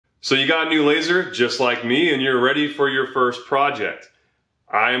So you got a new laser just like me and you're ready for your first project.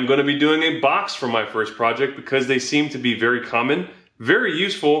 I am going to be doing a box for my first project because they seem to be very common, very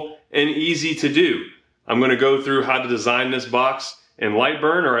useful, and easy to do. I'm going to go through how to design this box in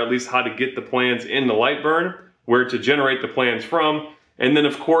LightBurn, or at least how to get the plans into LightBurn, where to generate the plans from, and then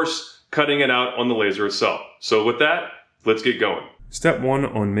of course cutting it out on the laser itself. So with that, let's get going. Step one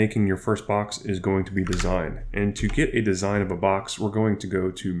on making your first box is going to be design. And to get a design of a box, we're going to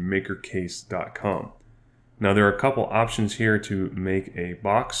go to makercase.com. Now there are a couple options here to make a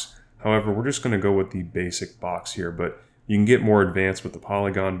box. However, we're just going to go with the basic box here, but you can get more advanced with the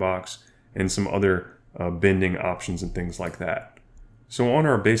polygon box and some other bending options and things like that. So on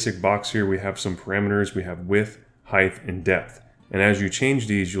our basic box here, we have some parameters. We have width, height, and depth. And as you change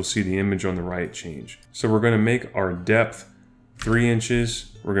these, you'll see the image on the right change. So we're going to make our depth 3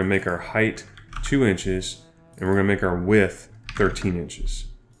 inches, we're going to make our height 2 inches, and we're going to make our width 13 inches.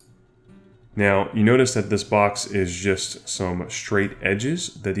 Now, you notice that this box is just some straight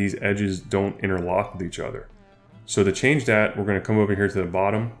edges, that these edges don't interlock with each other. So to change that, we're going to come over here to the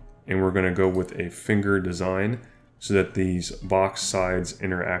bottom, and we're going to go with a finger design so that these box sides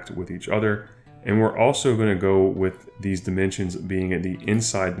interact with each other. And we're also going to go with these dimensions being at the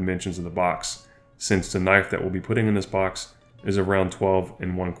inside dimensions of the box, since the knife that we'll be putting in this box is around 12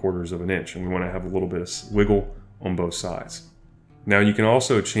 1/4 of an inch, and we want to have a little bit of wiggle on both sides. Now you can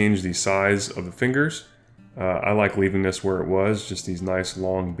also change the size of the fingers. I like leaving this where it was, just these nice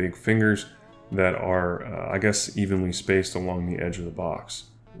long big fingers that are I guess evenly spaced along the edge of the box.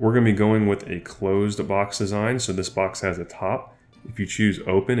 We're going to be going with a closed box design, so this box has a top. If you choose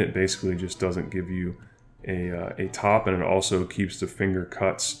open, it basically just doesn't give you a top, and it also keeps the finger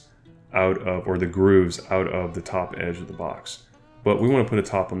cuts out of, or the grooves out of the top edge of the box. But we want to put a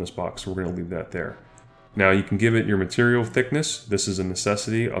top on this box, so we're going to leave that there. Now you can give it your material thickness. This is a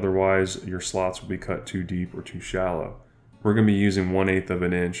necessity, otherwise your slots will be cut too deep or too shallow. We're going to be using 1/8 of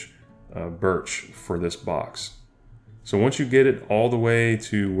an inch birch for this box. So once you get it all the way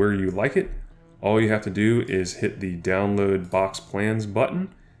to where you like it, all you have to do is hit the download box plans button,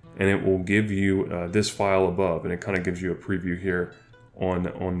 and it will give you this file above, and it kind of gives you a preview here on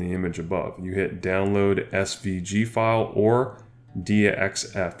the image above. You hit download SVG file or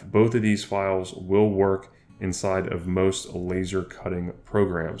DXF. Both of these files will work inside of most laser cutting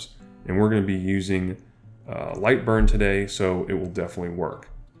programs. And we're going to be using LightBurn today, so it will definitely work.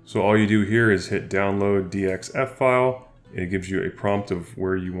 So all you do here is hit download DXF file. It gives you a prompt of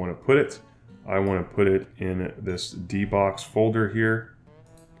where you want to put it. I want to put it in this DBox folder here.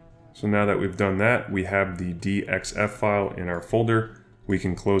 So now that we've done that, we have the DXF file in our folder. We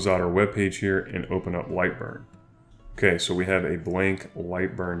can close out our web page here and open up LightBurn. Okay, so we have a blank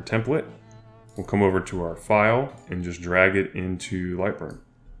LightBurn template. We'll come over to our file and just drag it into LightBurn.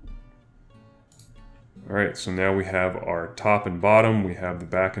 All right, so now we have our top and bottom, we have the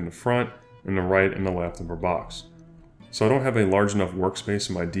back and the front, and the right and the left of our box. So I don't have a large enough workspace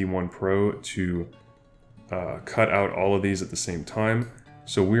in my D1 Pro to cut out all of these at the same time.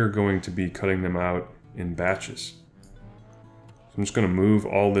 So we are going to be cutting them out in batches. So I'm just going to move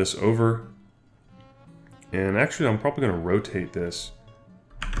all this over, and actually I'm probably going to rotate this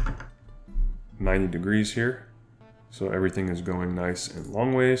 90 degrees here, so everything is going nice and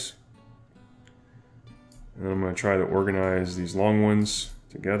long ways. And I'm going to try to organize these long ones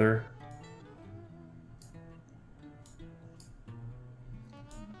together.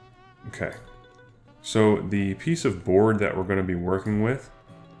 Okay, so the piece of board that we're going to be working with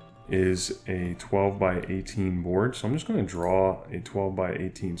is a 12 by 18 board. So I'm just going to draw a 12 by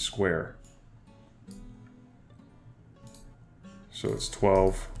 18 square. So it's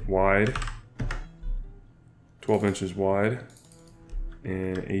 12 wide, 12 inches wide,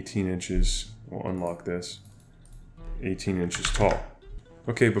 and 18 inches, we'll unlock this, 18 inches tall.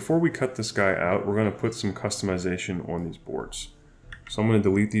 Okay, before we cut this guy out, we're going to put some customization on these boards. So I'm going to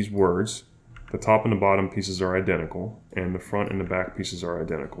delete these words. The top and the bottom pieces are identical, and the front and the back pieces are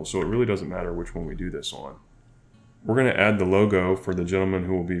identical, so it really doesn't matter which one we do this on. We're going to add the logo for the gentleman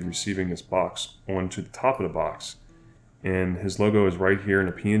who will be receiving this box onto the top of the box. And his logo is right here in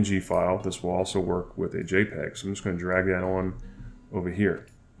a PNG file. This will also work with a JPEG, so I'm just going to drag that on over here.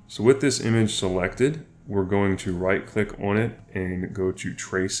 So with this image selected, we're going to right click on it and go to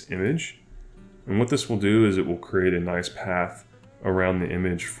Trace Image. And what this will do is it will create a nice path around the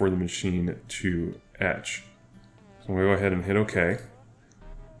image for the machine to etch. So I'm going to go ahead and hit OK.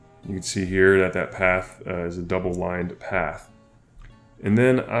 You can see here that that path is a double-lined path. And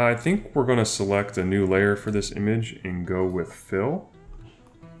then I think we're going to select a new layer for this image and go with Fill.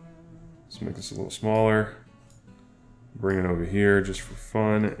 Let's make this a little smaller. Bring it over here just for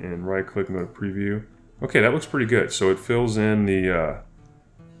fun and right click and go to preview. Okay, that looks pretty good. So it fills in the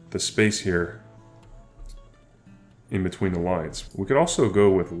space here in between the lines. We could also go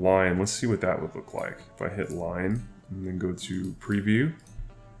with line. Let's see what that would look like. If I hit line and then go to preview.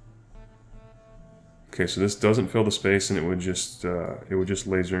 Okay, so this doesn't fill the space and it would just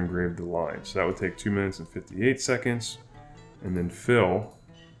laser engrave the line. So that would take 2 minutes and 58 seconds. And then fill.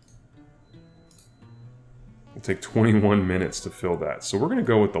 It'll take 21 minutes to fill that. So we're gonna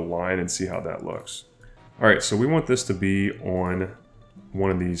go with the line and see how that looks. All right, so we want this to be on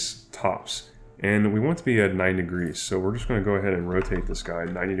one of these tops. And we want it to be at 9 degrees. So we're just gonna go ahead and rotate this guy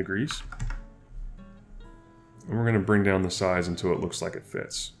 90 degrees. And we're gonna bring down the size until it looks like it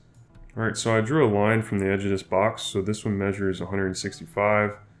fits. All right, so I drew a line from the edge of this box. So this one measures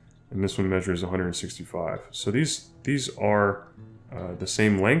 165 and this one measures 165. So these are the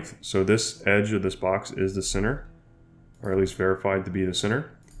same length. So this edge of this box is the center, or at least verified to be the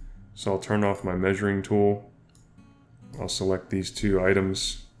center. So I'll turn off my measuring tool. I'll select these two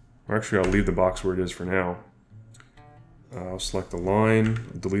items. Or actually, I'll leave the box where it is for now. I'll select the line,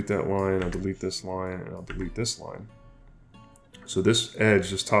 I'll delete that line, I'll delete this line, and I'll delete this line. So this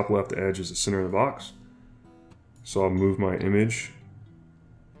edge, this top left edge, is the center of the box. So I'll move my image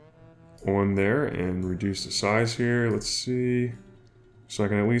on there and reduce the size here. Let's see. So I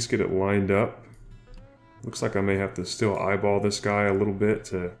can at least get it lined up. Looks like I may have to still eyeball this guy a little bit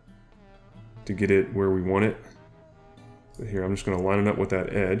to get it where we want it. But here, I'm just going to line it up with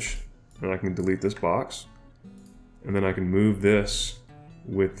that edge, and I can delete this box. And then I can move this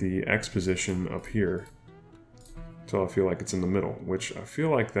with the X position up here until I feel like it's in the middle, which I feel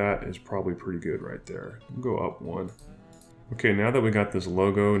like that is probably pretty good right there. I'll go up one. Okay, now that we got this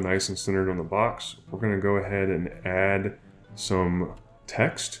logo nice and centered on the box, we're going to go ahead and add some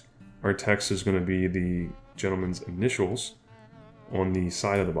text. Our text is going to be the gentleman's initials on the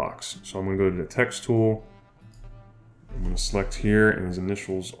side of the box. So I'm going to go to the text tool. I'm going to select here, and his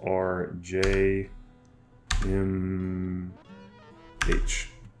initials are JMH.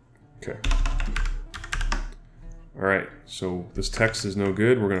 Okay. All right, so this text is no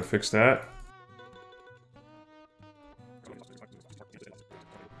good. We're going to fix that.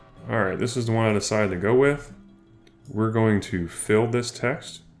 All right, this is the one I decided to go with. We're going to fill this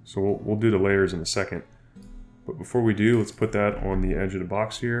text. So we'll do the layers in a second. But before we do, let's put that on the edge of the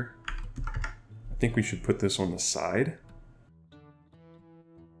box here. I think we should put this on the side.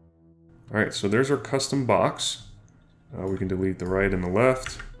 All right, so there's our custom box. We can delete the right and the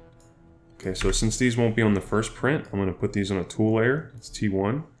left. Okay, so since these won't be on the first print, I'm going to put these on a tool layer. It's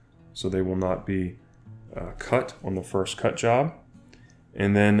T1, so they will not be cut on the first cut job.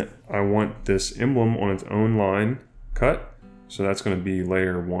 And then I want this emblem on its own line cut. So that's going to be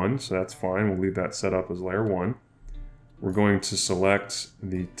layer 1, so that's fine. We'll leave that set up as layer 1. We're going to select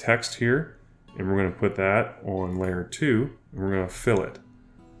the text here, and we're going to put that on layer 2, and we're going to fill it.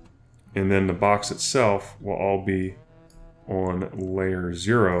 And then the box itself will all be on layer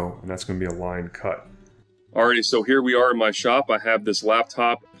 0, and that's going to be a line cut. Alrighty, so here we are in my shop. I have this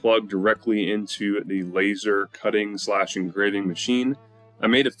laptop plugged directly into the laser cutting / engraving machine. I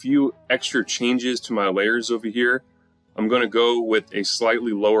made a few extra changes to my layers over here. I'm going to go with a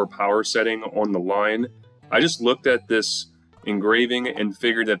slightly lower power setting on the line. I just looked at this engraving and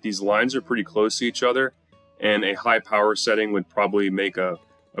figured that these lines are pretty close to each other, and a high power setting would probably make a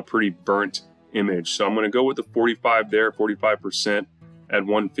pretty burnt image. So I'm going to go with the 45 there, 45% at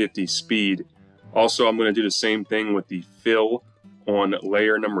 150 speed. Also, I'm going to do the same thing with the fill on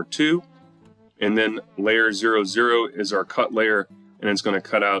layer number 2. And then layer 00 is our cut layer, and it's going to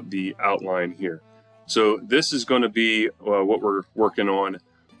cut out the outline here. So this is going to be what we're working on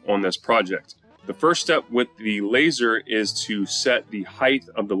this project. The first step with the laser is to set the height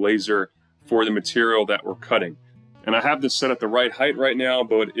of the laser for the material that we're cutting. And I have this set at the right height right now,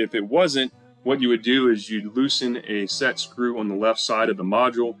 but if it wasn't, what you would do is you'd loosen a set screw on the left side of the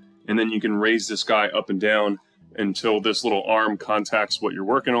module, and then you can raise this guy up and down until this little arm contacts what you're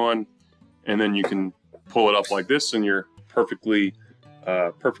working on, and then you can pull it up like this, and you're perfectly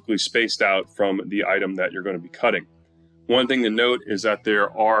spaced out from the item that you're going to be cutting. One thing to note is that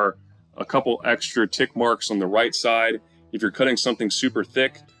there are a couple extra tick marks on the right side. If you're cutting something super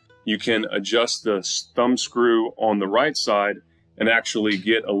thick, you can adjust the thumb screw on the right side and actually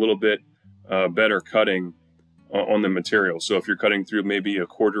get a little bit better cutting on the material. So if you're cutting through maybe a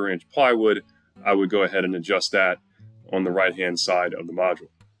 1/4 inch plywood, I would go ahead and adjust that on the right hand side of the module.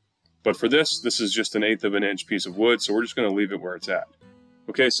 But for this is just an 1/8 of an inch piece of wood, so we're just going to leave it where it's at.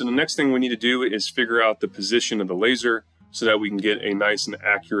 Okay, so the next thing we need to do is figure out the position of the laser so that we can get a nice and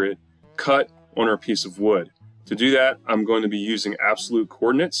accurate cut on our piece of wood. To do that, I'm going to be using absolute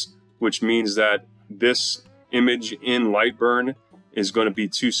coordinates, which means that this image in LightBurn is going to be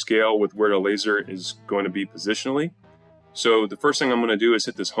to scale with where the laser is going to be positionally. So the first thing I'm going to do is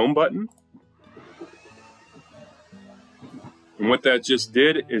hit this home button. And what that just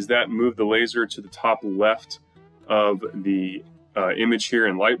did is that moved the laser to the top left of the image here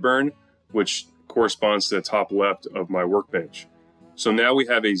in LightBurn, which corresponds to the top left of my workbench. So now we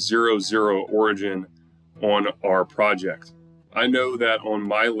have a 0-0 origin on our project. I know that on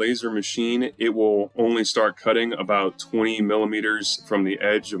my laser machine, it will only start cutting about 20 millimeters from the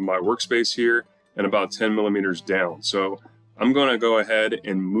edge of my workspace here and about 10 millimeters down. So I'm going to go ahead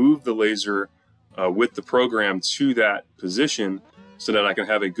and move the laser with the program to that position so that I can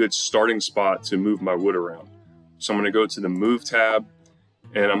have a good starting spot to move my wood around. So I'm going to go to the Move tab,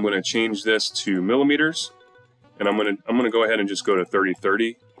 and I'm going to change this to millimeters, and I'm going to go ahead and just go to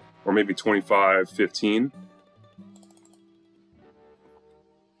 30-30 or maybe 25-15, and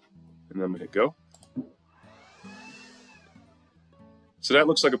then I'm going to hit go. So that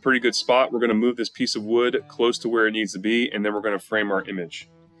looks like a pretty good spot. We're going to move this piece of wood close to where it needs to be, and then we're going to frame our image.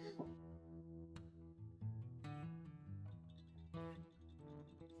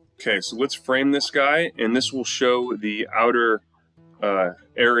 Okay, so let's frame this guy, and this will show the outer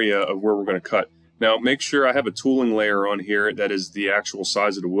area of where we're going to cut. Now, make sure I have a tooling layer on here that is the actual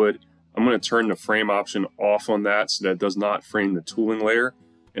size of the wood. I'm going to turn the frame option off on that so that it does not frame the tooling layer,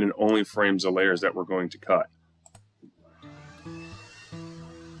 and it only frames the layers that we're going to cut.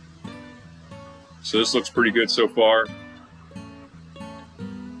 So this looks pretty good so far.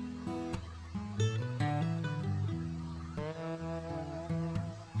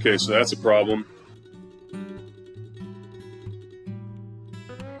 Okay, so that's a problem.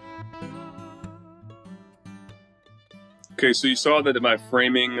 Okay, so you saw that my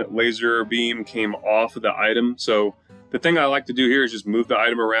framing laser beam came off of the item. So the thing I like to do here is just move the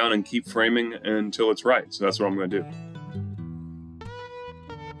item around and keep framing until it's right. So that's what I'm going to do.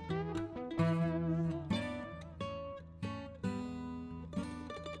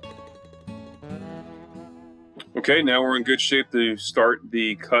 Okay, now we're in good shape to start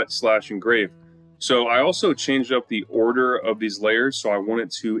the cut/engrave. So I also changed up the order of these layers. So I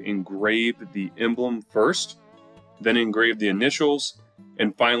wanted to engrave the emblem first, then engrave the initials,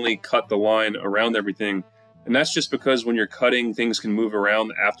 and finally cut the line around everything. And that's just because when you're cutting, things can move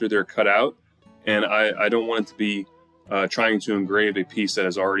around after they're cut out. And I don't want it to be trying to engrave a piece that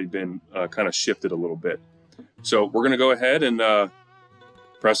has already been kind of shifted a little bit. So we're going to go ahead and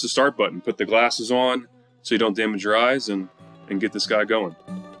press the start button, put the glasses on so you don't damage your eyes, and get this guy going.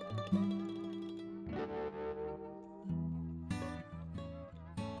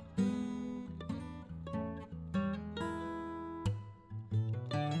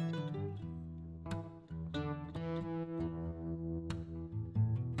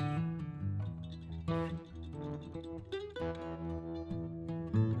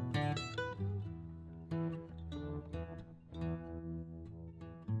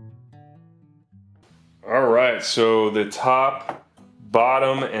 All right, so the top,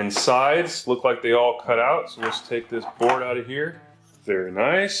 bottom, and sides look like they all cut out. So let's take this board out of here. Very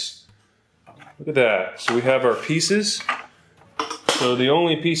nice. Look at that. So we have our pieces. So the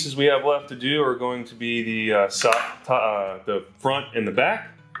only pieces we have left to do are going to be the front and the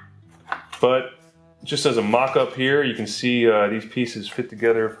back. But just as a mock-up here, you can see these pieces fit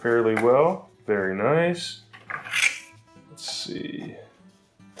together fairly well. Very nice. Let's see.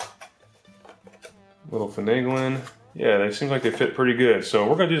 Little finagling. Yeah, they seem like they fit pretty good. So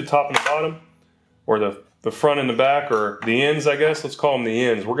we're going to do the top and the bottom, or the front and the back, or the ends, I guess. Let's call them the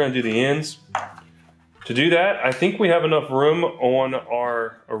ends. We're going to do the ends. To do that, I think we have enough room on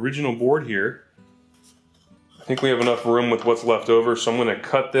our original board here. I think we have enough room with what's left over, so I'm going to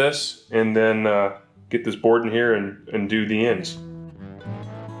cut this and then get this board in here and do the ends.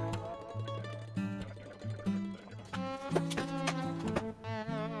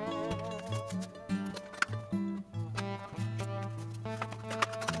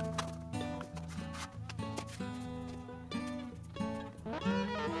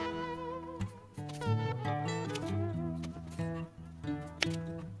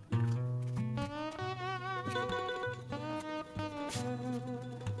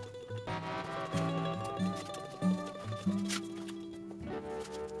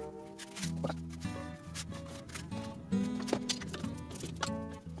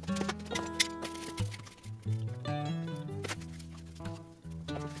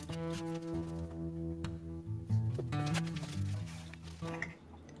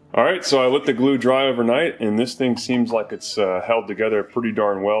 Alright, so I let the glue dry overnight, and this thing seems like it's held together pretty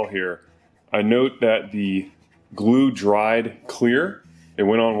darn well here. I note that the glue dried clear. It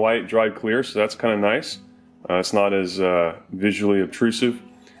went on white, dried clear, so that's kind of nice. It's not as visually obtrusive.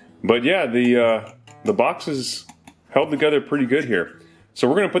 But yeah, the box is held together pretty good here. So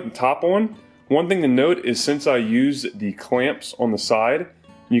we're going to put the top on. One thing to note is since I used the clamps on the side,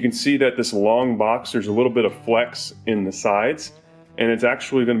 you can see that this long box, there's a little bit of flex in the sides, and it's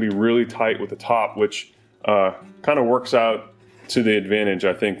actually going to be really tight with the top, which kind of works out to the advantage,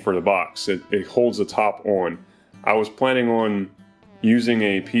 I think, for the box. It holds the top on. I was planning on using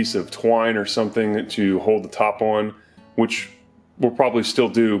a piece of twine or something to hold the top on, which we'll probably still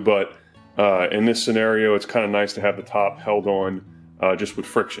do, but in this scenario, it's kind of nice to have the top held on just with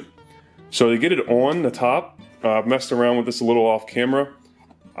friction. So to get it on the top, I've messed around with this a little off camera.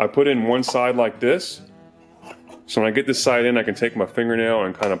 I put in one side like this. So when I get this side in, I can take my fingernail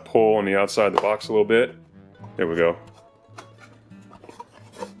and kind of pull on the outside of the box a little bit. There we go.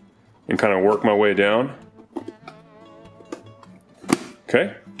 And kind of work my way down.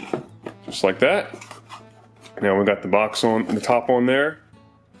 Okay, just like that. Now we got the box on, the top on there.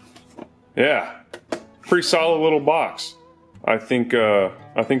 Yeah, pretty solid little box. I think the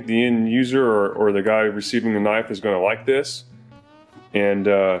end user or the guy receiving the knife is going to like this. And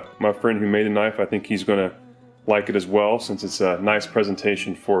my friend who made the knife, I think he's going to like it as well, since it's a nice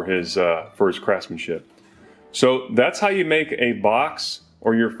presentation for his craftsmanship. So that's how you make a box,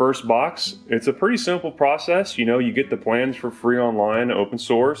 or your first box. It's a pretty simple process. You know, you get the plans for free online, open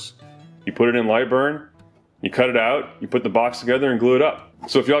source. You put it in LightBurn, you cut it out, you put the box together and glue it up.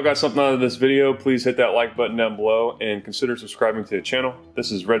 So if y'all got something out of this video, please hit that like button down below and consider subscribing to the channel.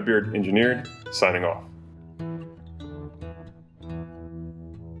 This is Red Beard Engineered, signing off.